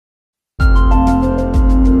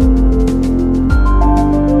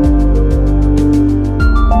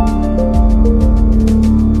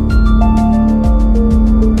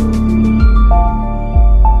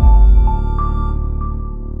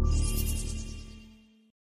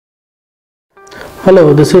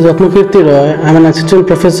Hello, this is Atmakirti Roy. I am an assistant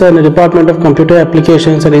professor in the Department of Computer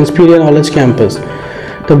Applications at Inspiria Knowledge Campus.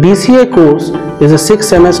 The BCA course is a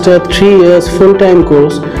 6-semester, 3 years full-time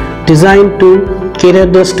course designed to cater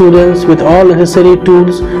the students with all necessary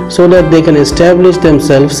tools so that they can establish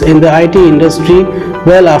themselves in the IT industry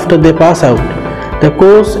well after they pass out. The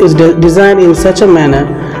course is designed in such a manner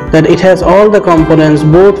that it has all the components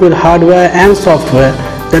both with hardware and software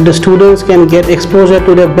that the students can get exposure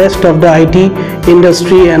to the best of the IT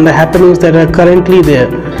industry and the happenings that are currently there.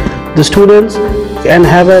 The students can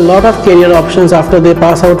have a lot of career options after they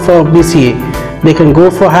pass out for BCA. They can go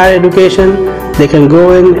for higher education, they can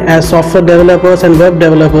go in as software developers and web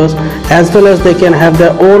developers, as well as they can have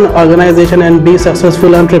their own organization and be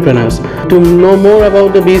successful entrepreneurs. To know more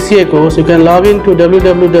about the BCA course, you can log in to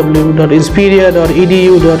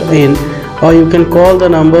www.inspiria.edu.in or you can call the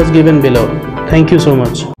numbers given below. Thank you so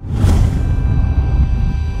much.